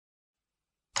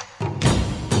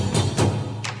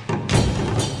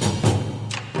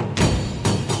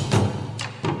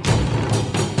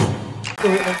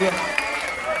nhân viên.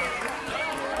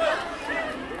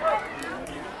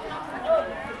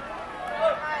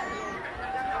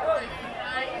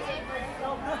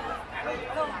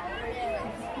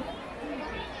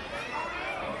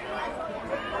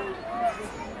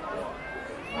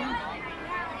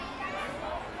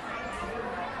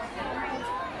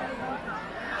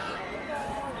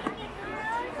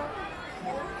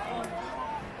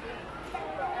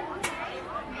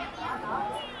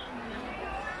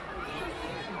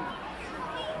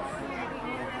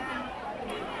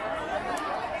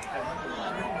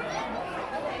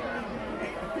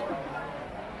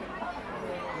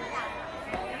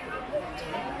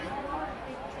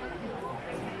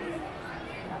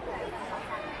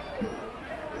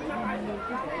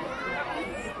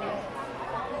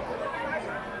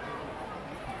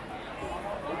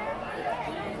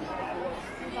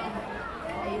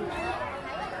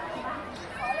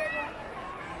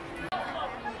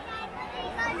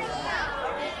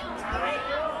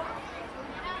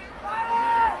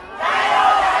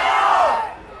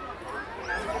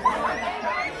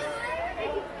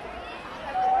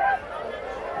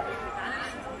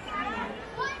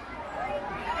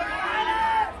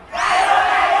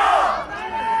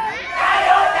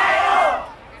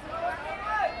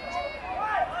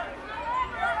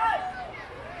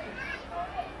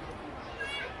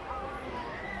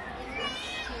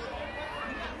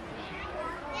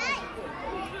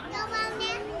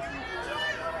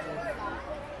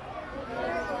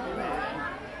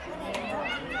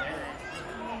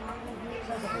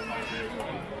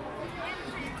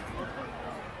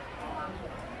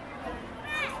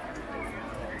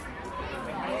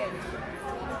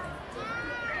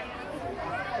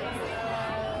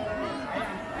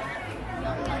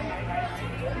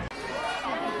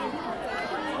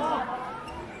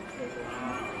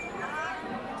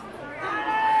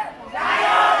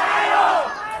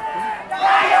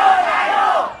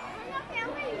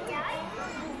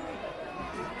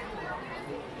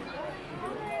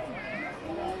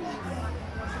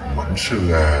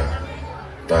 Sư à,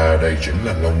 ta đây chính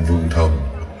là Long Vương Thần.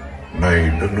 Nay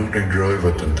đất nước đang rơi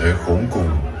vào tình thế khốn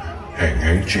cùng, hạn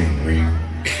hán triền miên,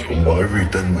 cũng bởi vì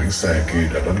tên Mãn Xà kia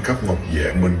đã đánh cắp ngọc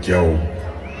dạng Minh Châu.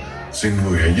 Xin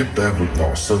người hãy giúp ta vượt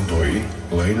ngọt sơn thủy,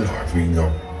 lấy lại viên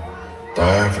ngọc.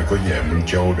 Ta phải có dạng Minh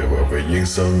Châu để bảo vệ giang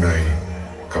sơn này,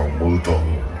 cầu mưa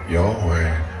thuận, gió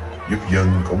hòa, giúp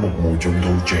dân có một mùa trung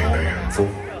thu tràn đầy hạnh phúc.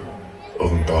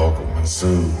 Ơn to của Mạnh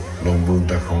Sư, Long Vương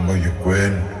ta không bao giờ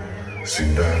quên. Xin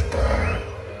đa tạ,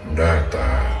 đa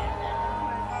tạ.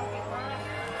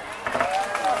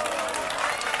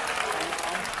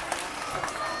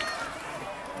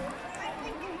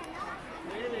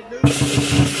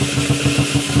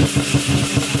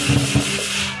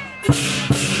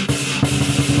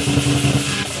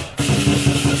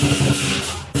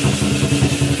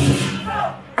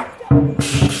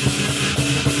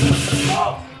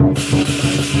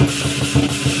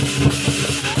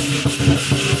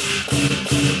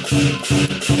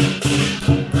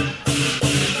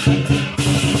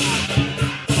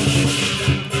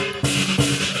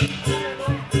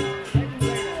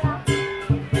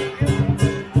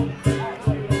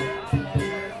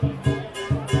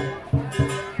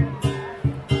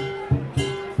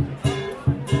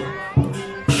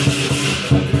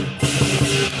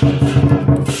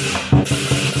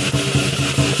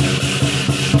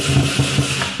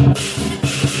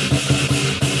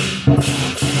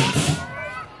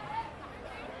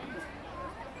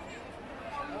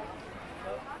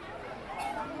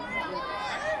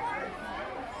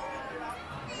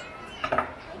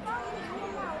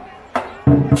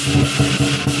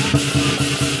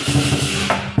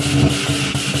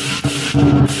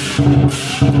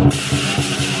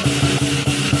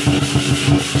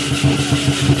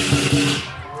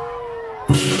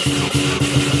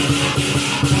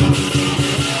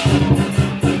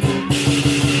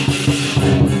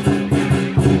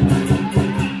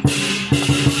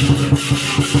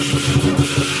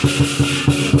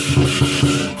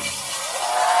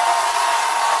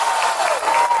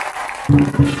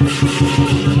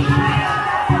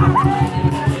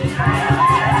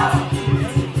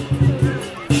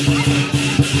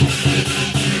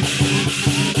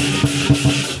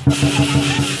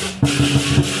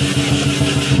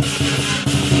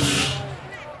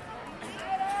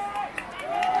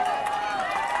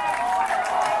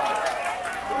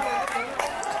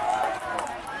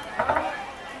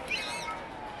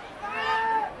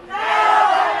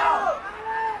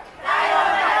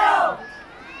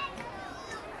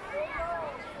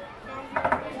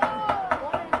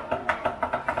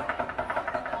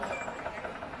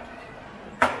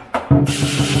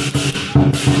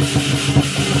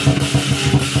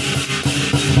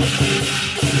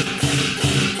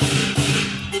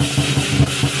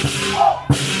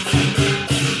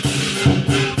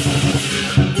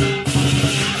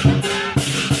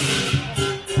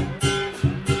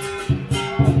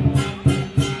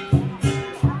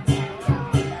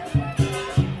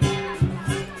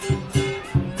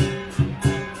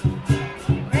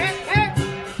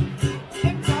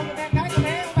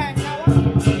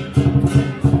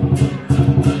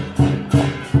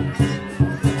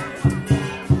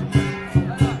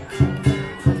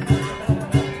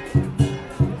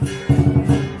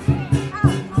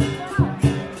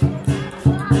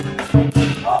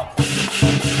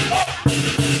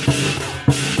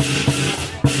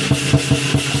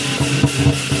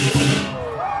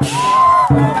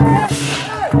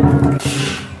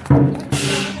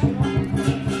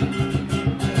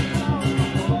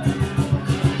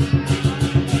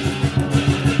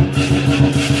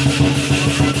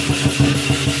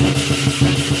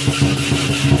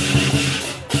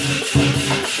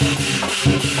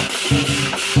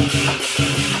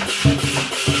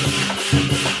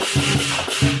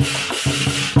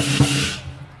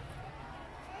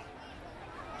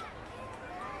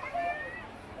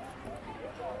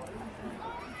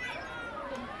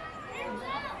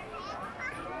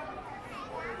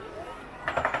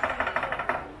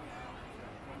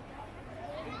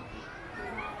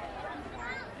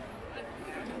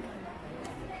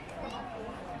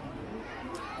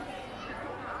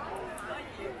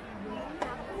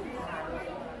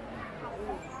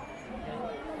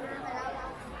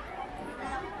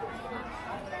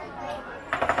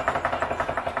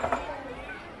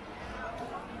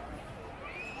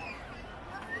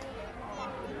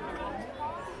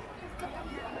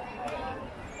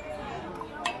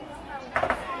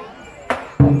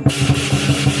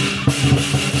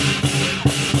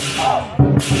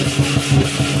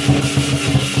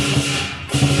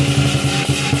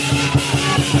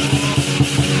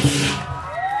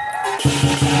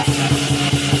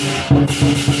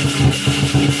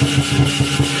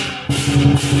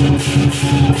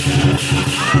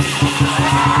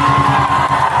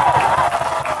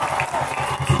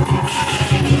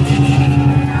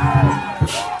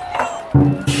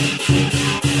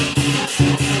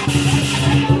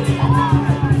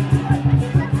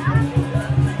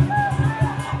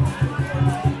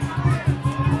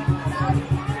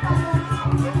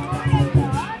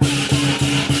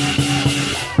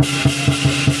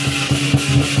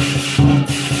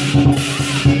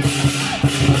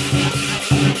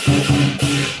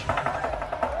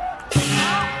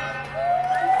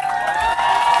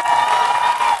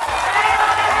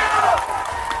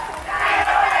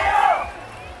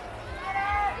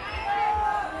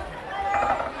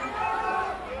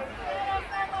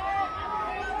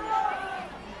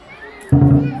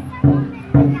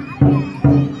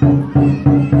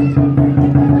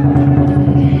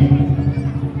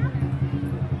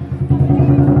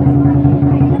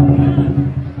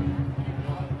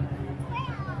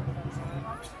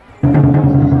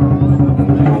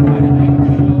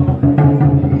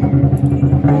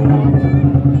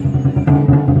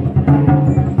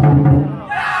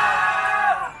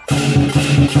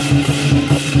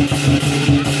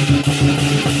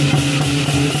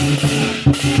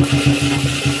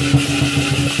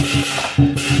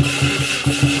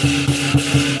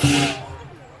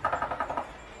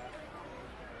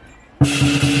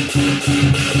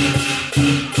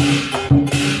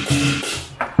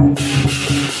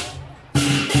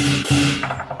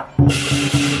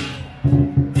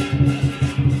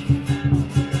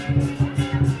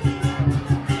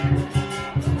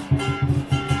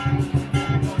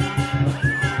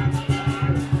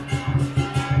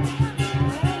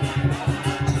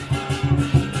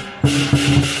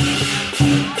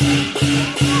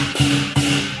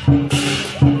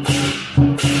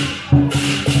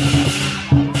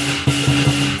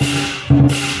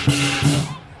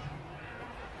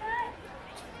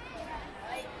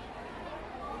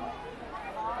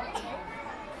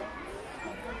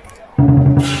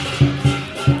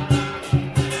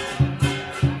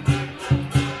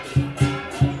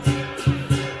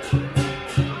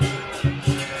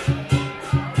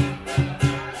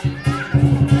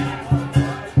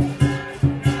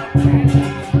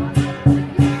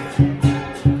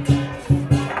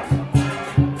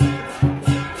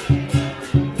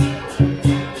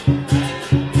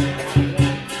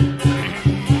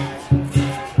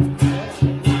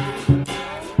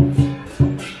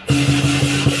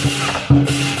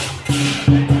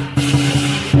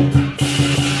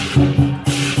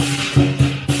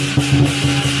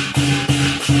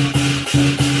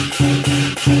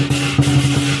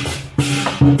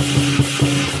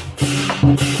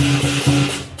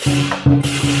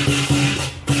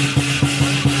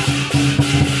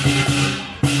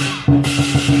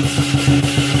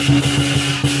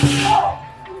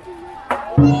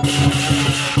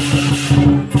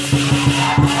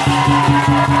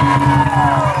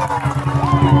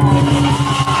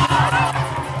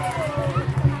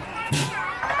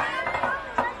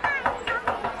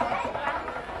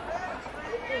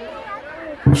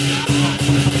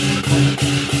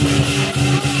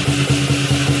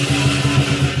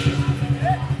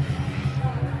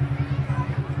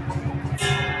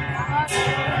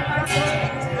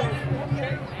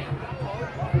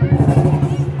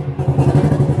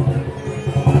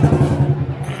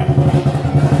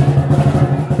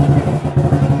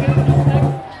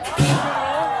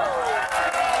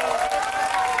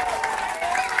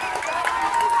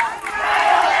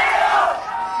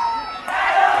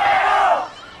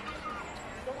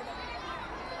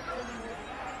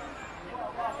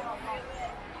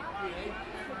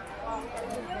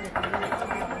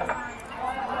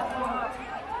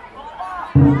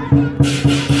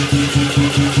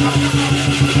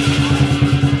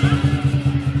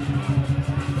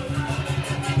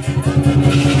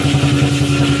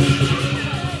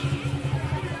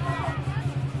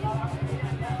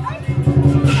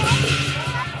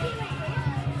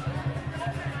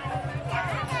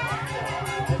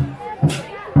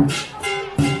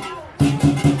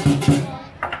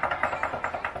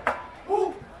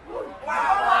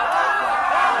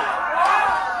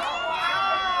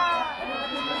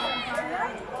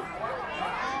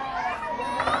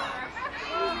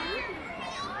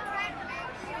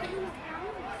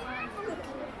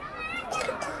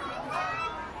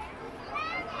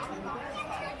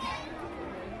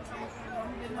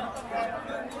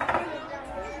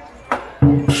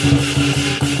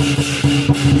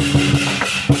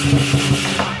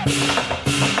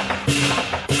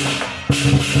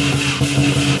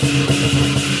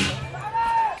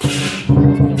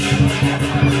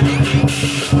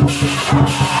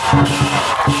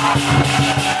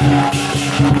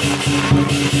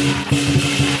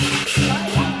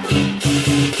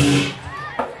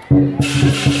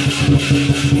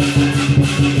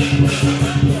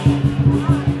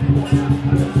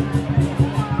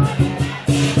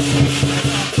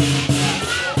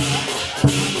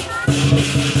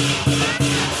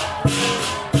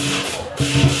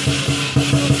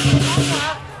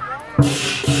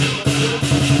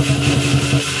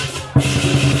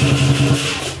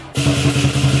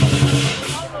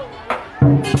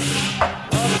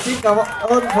 Cảm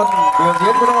ơn phần biểu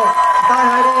diễn của đội tay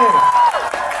 2D.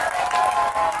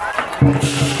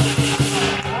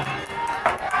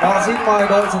 Và xin mời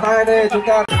đội tay 2D chúng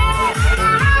ta.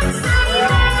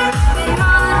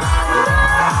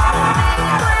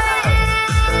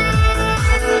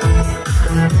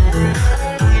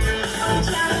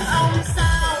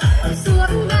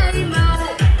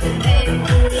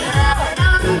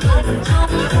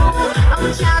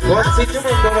 Vâng, xin chúc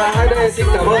mừng đội đoàn 2D, xin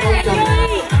cảm ơn ông Trần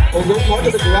Hồng Dũng, Phó Chủ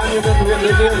tịch Ủy ban nhân dân huyện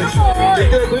Đơn Dương. Kính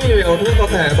thưa quý vị biểu thương toàn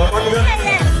thể bà con nhân dân,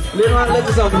 Liên Hoan Lân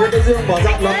Sư Rồng huyện Đơn Dương mở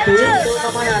rộng lần thứ 4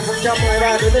 năm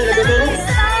 2023 đến đây là kết thúc.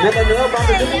 Một lần nữa ban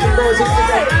tổ chức chúng tôi xin trân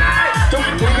trọng chúc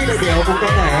quý vị đại biểu cùng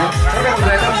toàn thể các bạn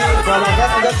về tham dự và làm các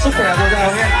nhân dân sức khỏe dồi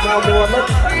dào hẹn vào mùa Lân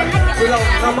Sư Rồng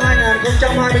năm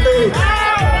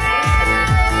 2024.